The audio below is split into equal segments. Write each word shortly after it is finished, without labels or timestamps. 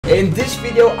In this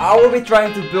video I will be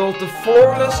trying to build the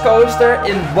Floorless Coaster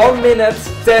in 1 minute,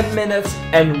 10 minutes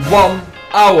and 1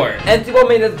 hour. And the 1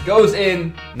 minute goes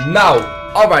in now.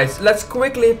 Alright, let's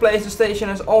quickly place the station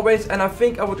as always, and I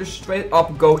think I will just straight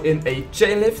up go in a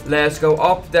chainlift. Let's go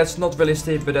up. That's not really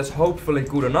steep, but that's hopefully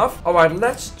good enough. Alright,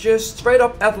 let's just straight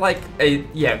up add like a,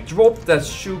 drop. That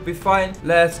should be fine.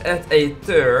 Let's add a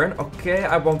turn. Okay,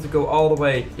 I want to go all the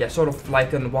way, sort of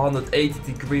like an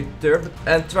 180-degree turn,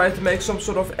 and try to make some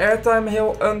sort of airtime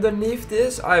hill underneath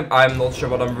this. I'm not sure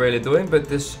what I'm really doing, but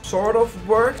this sort of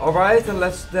works. Alright, and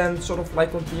let's then sort of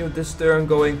like continue this turn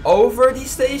going over the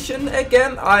station again.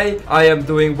 I am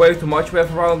doing way too much. We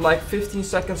have around like 15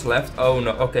 seconds left. Oh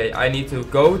no, okay, I need to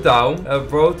go down,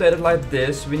 rotate it like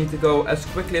this. We need to go as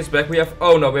quickly as back. We have,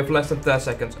 oh no, we have less than 10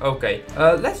 seconds. Okay,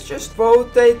 let's just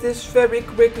rotate this very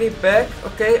quickly back.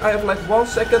 Okay, I have like 1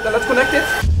 second, and let's connect it.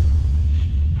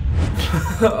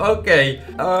 Okay,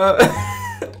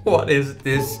 what is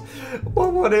this?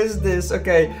 What is this?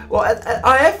 Okay, well,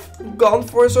 I have gone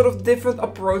for a sort of different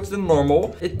approach than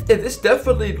normal. It is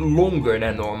definitely longer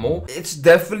than normal. It's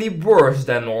definitely worse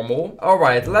than normal.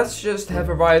 Alright, let's just have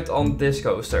a ride on this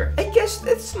coaster. I guess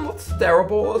it's not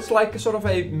terrible. It's like a sort of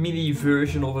a mini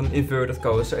version of an inverted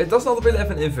coaster. It does not really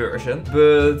have an inversion,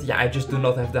 but yeah, I just do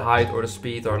not have the height or the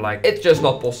speed, or like, it's just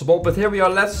not possible. But here we are.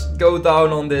 Let's go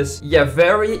down on this,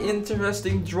 very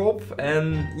interesting drop.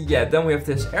 And yeah, then we have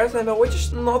this airtime, which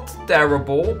is not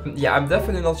terrible. Yeah, I'm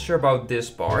definitely not sure about this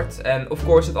part, and of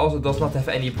course it also does not have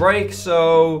any brakes,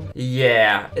 so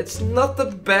yeah, it's not the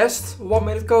best 1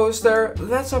 minute coaster.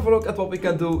 Let's have a look at what we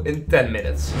can do in 10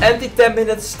 minutes. And the 10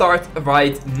 minutes start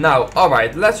right now.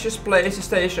 Alright, let's just place the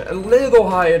station a little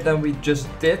higher than we just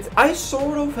did. I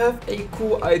sort of have a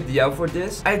cool idea for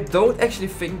this. I don't actually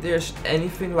think there's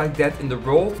anything like that in the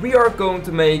world. We are going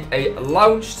to make a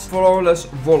launched floorless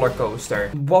roller coaster.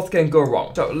 What can go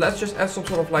wrong? So let's just add some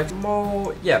sort of like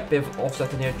small, pivot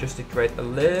offset in here just to create a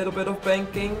little bit of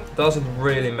banking. Doesn't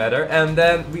really matter. And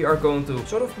then we are going to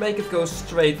sort of make it go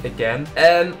straight again.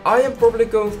 And I am probably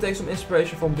going to take some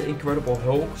inspiration from the Incredible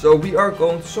Hulk. So we are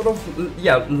going to sort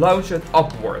of, launch it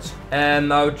upwards. And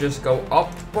now just go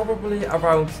up probably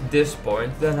around this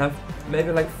point. Then have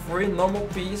maybe like 3 normal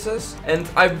pieces. And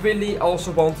I really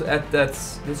also want to add that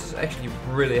this is actually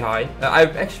really high. I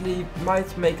actually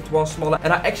might make it one smaller,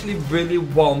 and I actually really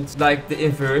want like the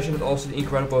inversion that also the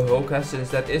Incredible Hulk has, since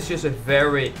that is just a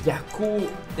very cool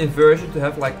inversion to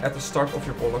have like at the start of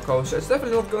your roller coaster. It's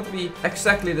definitely not going to be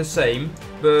exactly the same,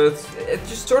 but it's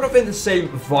just sort of in the same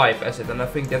vibe as it, and I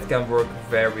think that can work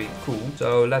very cool.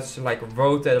 So let's like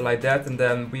rotate it like that, and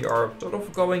then we are sort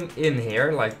of going in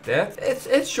here like that.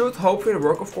 It should hopefully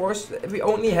work. Of course, we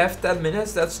only have 10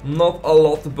 minutes. That's not a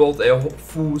lot to build a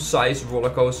full-size roller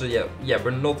coaster. Yeah,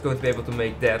 we're not going to be able to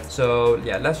make that. So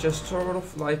yeah, let's just sort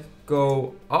of like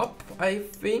go up, I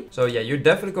think. So yeah, you're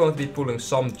definitely going to be pulling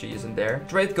some G's in there.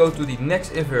 Straight go to the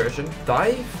next inversion.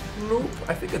 Dive loop.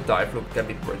 I think a dive loop can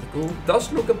be pretty cool.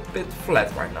 Does look a bit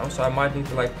flat right now, so I might need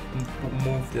to like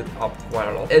move it up quite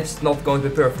a lot. It's not going to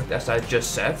be perfect, as I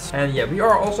just said. And yeah, we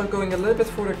are also going a little bit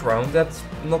for the ground. That's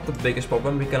not the biggest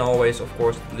problem. We can always, of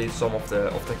course, delete some of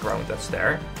the ground that's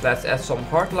there. Let's add some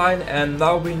hardline, and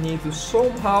now we need to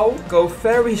somehow go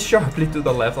very sharply to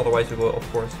the left, otherwise we will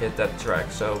of course hit that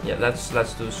track. So yeah, let's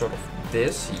do sort of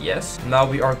this. Yes, now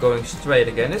we are going straight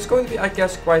again. It's going to be, I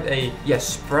guess, quite a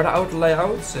spread out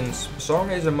layout, since for some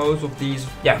reason most of these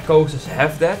coasters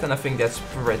have that, and I think that's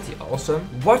pretty awesome.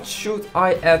 What should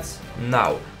I add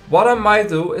now? What I might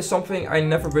do is something I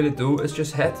never really do, is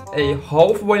just add a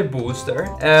halfway booster.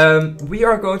 We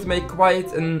are going to make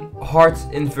quite an hard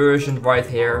inversion right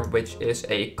here, which is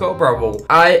a cobra wall.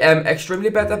 I am extremely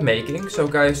bad at making, so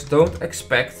guys, don't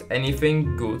expect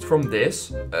anything good from this.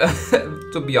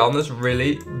 To be honest,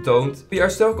 really don't. We are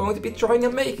still going to be trying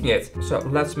and making it. So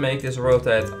let's make this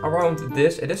rotate around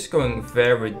this. It is going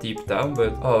very deep down,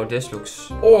 but oh, this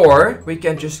looks... Or we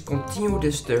can just continue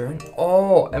this turn.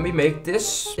 Oh, and we make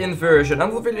this inversion.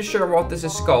 I'm not really sure what this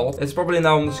is called. It's probably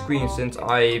now on the screen, since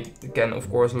I can of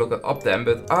course look it up then,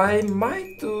 but I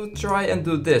might try and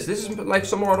do this. This is like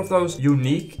some more of those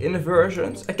unique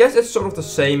inversions. I guess it's sort of the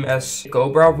same as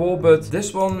Cobra Wall, but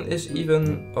this one is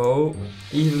even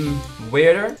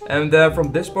weirder. And then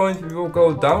from this point we will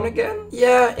go down again.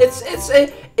 Yeah,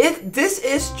 This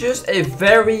is just a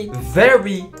very,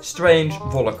 very strange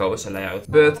roller coaster layout.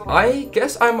 But I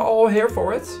guess I'm all here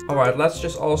for it. Alright, let's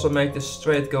just also make this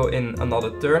straight go in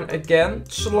another turn again.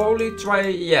 Slowly try,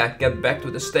 yeah, get back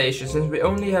to the station since we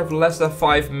only have less than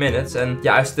 5 minutes. And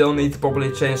yeah, I still need to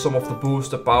probably change some of the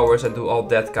booster powers and do all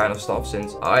that kind of stuff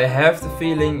since I have the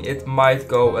feeling it might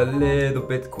go a little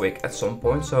bit quick at some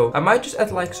point. So I might just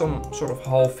add like some sort of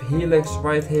half helix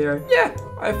right here. Yeah,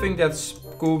 I think that's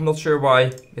cool. Not sure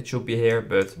why it should be here,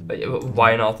 but yeah,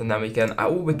 why not? And then we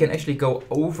can actually go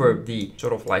over the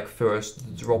sort of like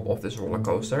first drop of this roller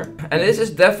coaster. And this is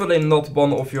definitely not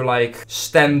one of your like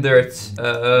standard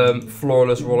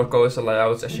floorless roller coaster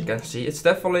layouts, as you can see. It's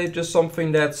definitely just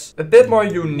something that's a bit more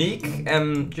unique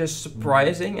and just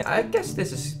surprising. I guess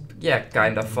this is, yeah,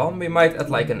 kind of fun. We might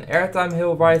add like an airtime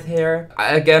hill right here.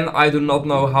 Again, I do not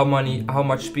know how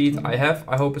much speed I have.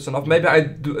 I hope it's enough. Maybe I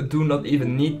do not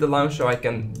even need the launch, so I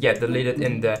can, yeah, delete it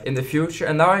in the future.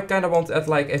 And now I kind of want to add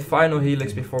like a final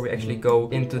helix before we actually go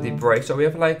into the break. So we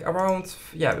have like around,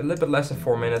 yeah, a little bit less than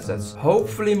 4 minutes. That's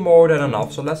hopefully more than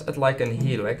enough. So let's add like an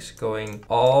helix going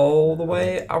all the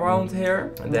way around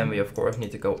here. And then we of course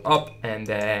need to go up and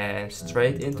then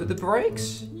straight into the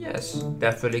brakes. Yes,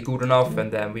 definitely good enough.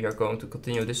 And then we are going to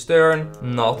continue this turn.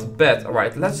 Not bad.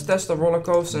 Alright, let's test the roller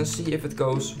coaster and see if it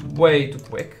goes way too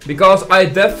quick. Because I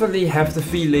definitely have the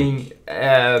feeling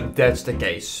that's the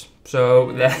case.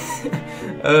 So,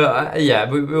 yeah,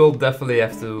 we will definitely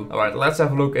have to. Alright, let's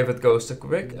have a look if it goes too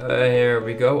quick. Here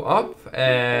we go, up.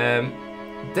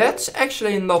 That's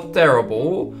actually not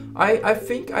terrible. I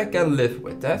think I can live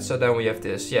with that. So then we have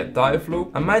this, yeah, dive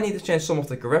loop. I might need to change some of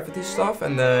the gravity stuff.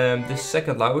 And then this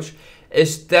second launch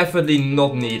is definitely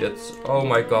not needed. Oh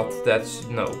my god, that's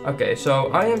no. Okay, so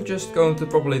I am just going to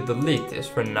probably delete this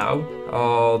for now.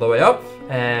 All the way up.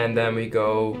 And then we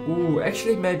go, ooh,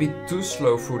 actually maybe too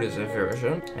slow through this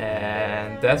inversion.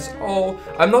 And that's all.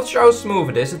 I'm not sure how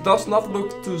smooth it is. It does not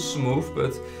look too smooth,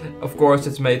 but of course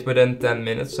it's made within 10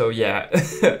 minutes. So yeah,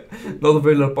 not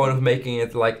really the point of making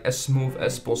it like as smooth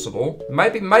as possible.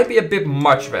 Might be a bit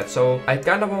much red. So I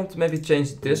kind of want to maybe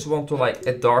change this one to like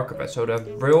a darker red. So the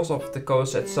rails of the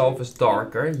coaster itself is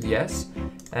darker, yes.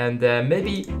 And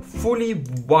maybe fully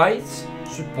white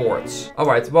supports.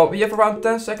 Alright, well, we have around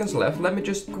 10 seconds left. Let me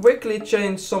just quickly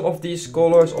change some of these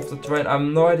colors of the train. I have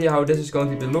no idea how this is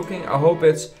going to be looking. I hope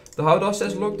it's... How does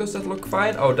this look? Does that look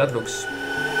fine? Oh, that looks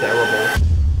terrible.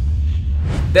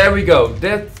 There we go.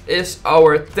 That is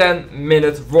our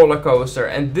 10-minute roller coaster.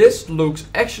 And this looks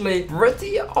actually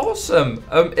pretty awesome.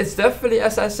 It's definitely,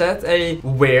 as I said, a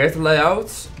weird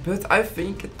layout. But I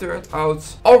think it turned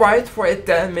out alright for a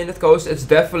 10-minute coaster. It's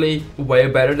definitely way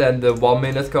better than the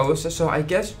 1-minute coaster. So I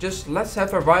guess just let's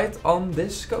have a ride on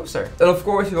this coaster. And of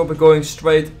course we will be going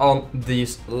straight on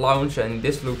this launch. And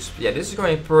this looks, yeah, this is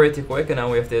going pretty quick. And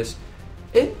now we have this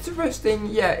interesting,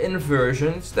 yeah,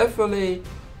 inversion. It's definitely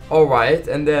alright.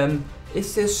 And then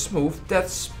is this smooth?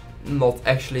 That's not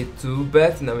actually too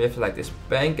bad. And then we have like this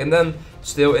bank. And then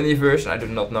still in the version I do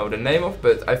not know the name of,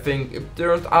 but I think it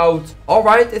turned out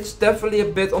alright. It's definitely a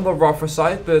bit on the rougher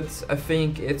side, but I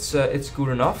think it's good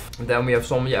enough. And then we have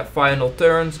some, yeah, final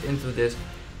turns into this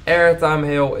airtime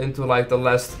hill, into like the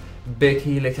last big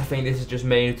helix. I think this is just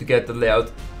mainly to get the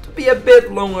layout to be a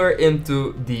bit longer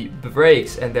into the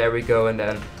brakes. And there we go, and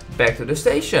then back to the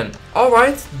station.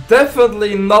 Alright,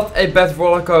 definitely not a bad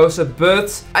roller coaster,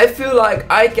 but I feel like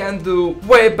I can do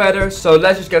way better. So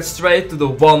let's just get straight to the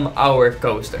 1-hour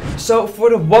coaster. So for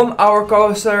the 1-hour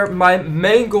coaster, my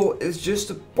main goal is just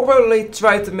to probably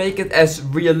try to make it as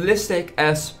realistic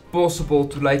as possible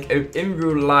to like a in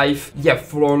real life, yeah,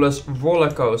 floorless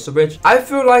roller coaster, which I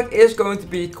feel like is going to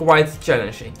be quite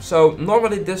challenging. So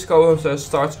normally this coaster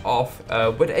starts off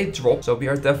with a drop, so we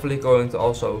are definitely going to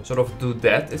also sort of do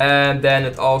that. And then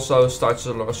it also starts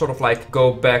to sort of like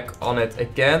go back on it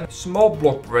again. Small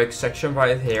block break section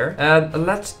right here. And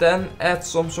let's then add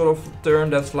some sort of turn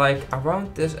that's like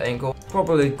around this angle.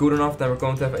 Probably good enough. Then we're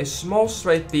going to have a small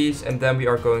straight piece, and then we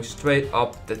are going straight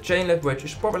up the chain lift, which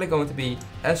is probably going to be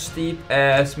as steep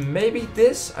as maybe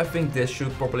this. I think this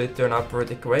should probably turn out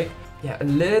pretty quick. Yeah, a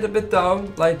little bit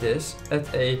down like this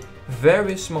at a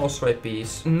very small straight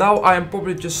piece. Now I am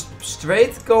probably just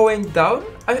straight going down.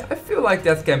 I feel like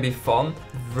that can be fun.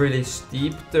 Really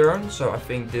steep turn, so I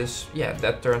think this, yeah,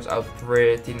 that turns out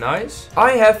pretty nice.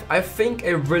 I think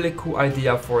a really cool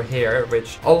idea for here,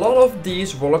 which a lot of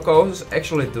these roller coasters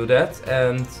actually do that.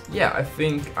 And yeah, I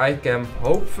think I can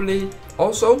hopefully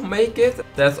also make it.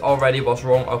 That already was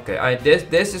wrong. Okay,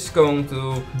 this is going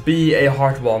to be a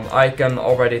hard one, I can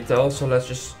already tell. So let's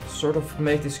just sort of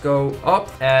make this go up.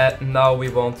 And now we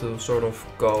want to sort of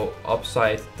go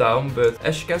upside down, but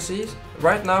as you can see,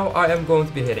 right now I am going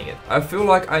to be hitting it. I feel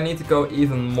like I need to go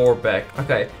even more back.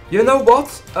 Okay, you know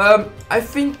what? I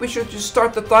think we should just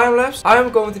start the time lapse. I am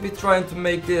going to be trying to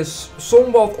make this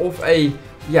somewhat of a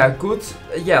good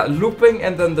looping,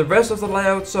 and then the rest of the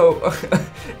layout. So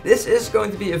this is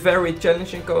going to be a very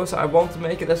challenging coaster. I want to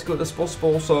make it as good as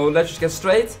possible, so let's just get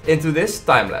straight into this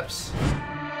time lapse.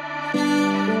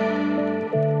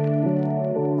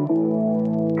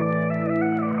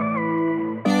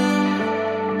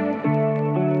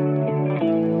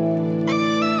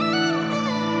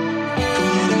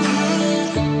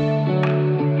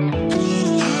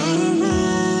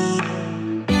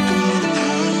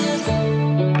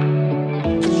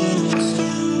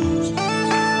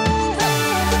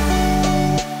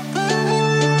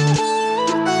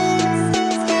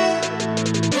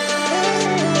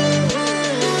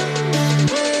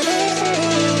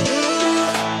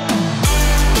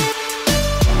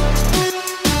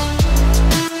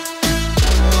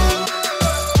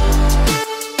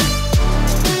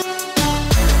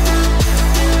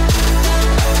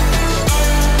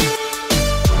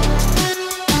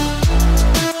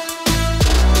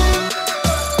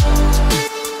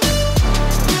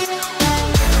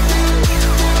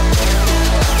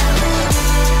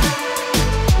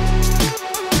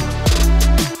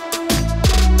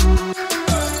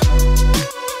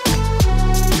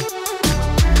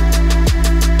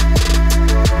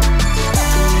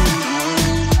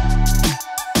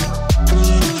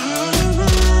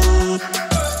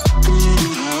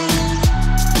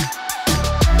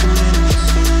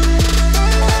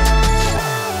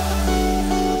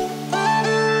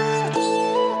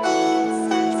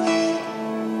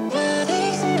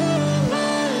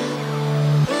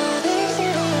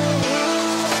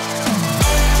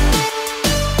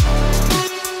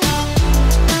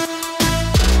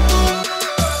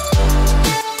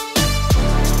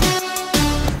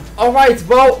 Alright,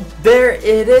 well, there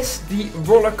it is. The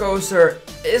roller coaster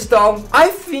is done. I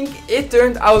think it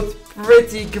turned out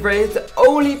pretty great. The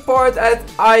only part that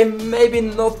I'm maybe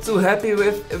not too happy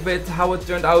with how it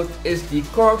turned out is the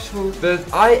corkscrew, but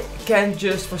I can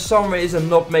just for some reason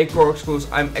not make corkscrews.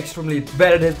 I'm extremely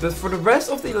bad at it, but for the rest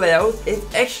of the layout it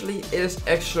actually is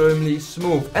extremely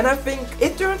smooth, and I think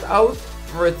it turned out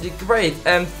pretty great.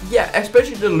 And yeah,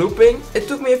 especially the looping, it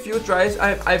took me a few tries.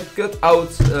 I've cut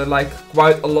out like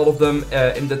quite a lot of them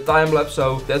in the time lapse,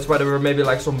 so that's why there were maybe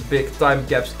like some big time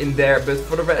gaps in there, but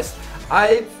for the rest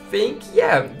I think,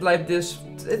 yeah, like this,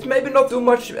 it's maybe not too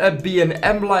much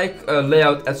B&M like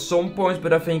layout at some points,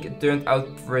 but I think it turned out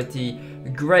pretty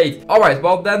great. Alright,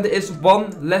 well then there is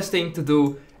one last thing to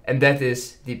do, and that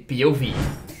is the POV.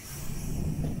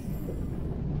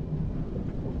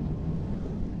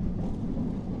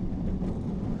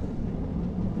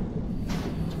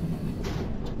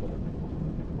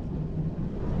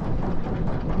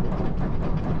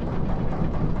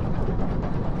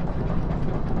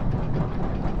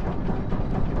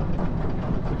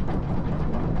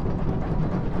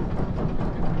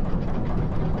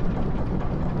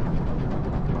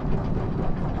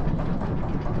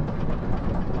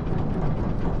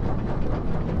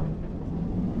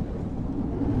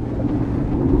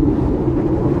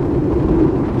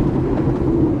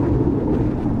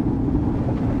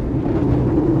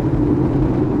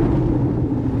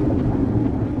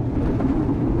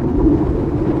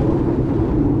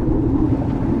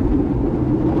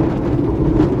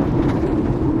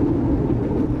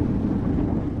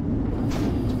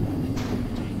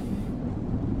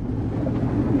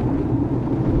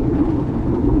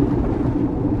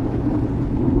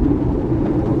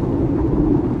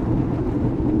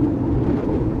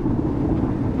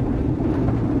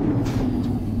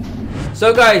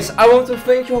 So guys, I want to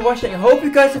thank you for watching. I hope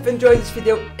you guys have enjoyed this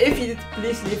video. If you did,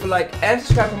 please leave a like and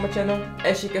subscribe on my channel.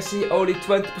 As you can see, only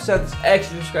 20% is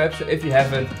actually subscribed, so if you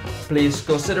haven't, please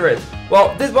consider it.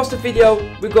 Well, this was the video.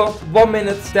 We got 1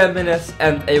 minute, 10 minutes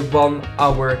and a 1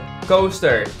 hour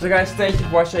coaster. So guys, thank you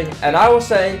for watching, and I will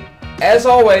say, as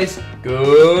always,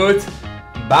 goodbye.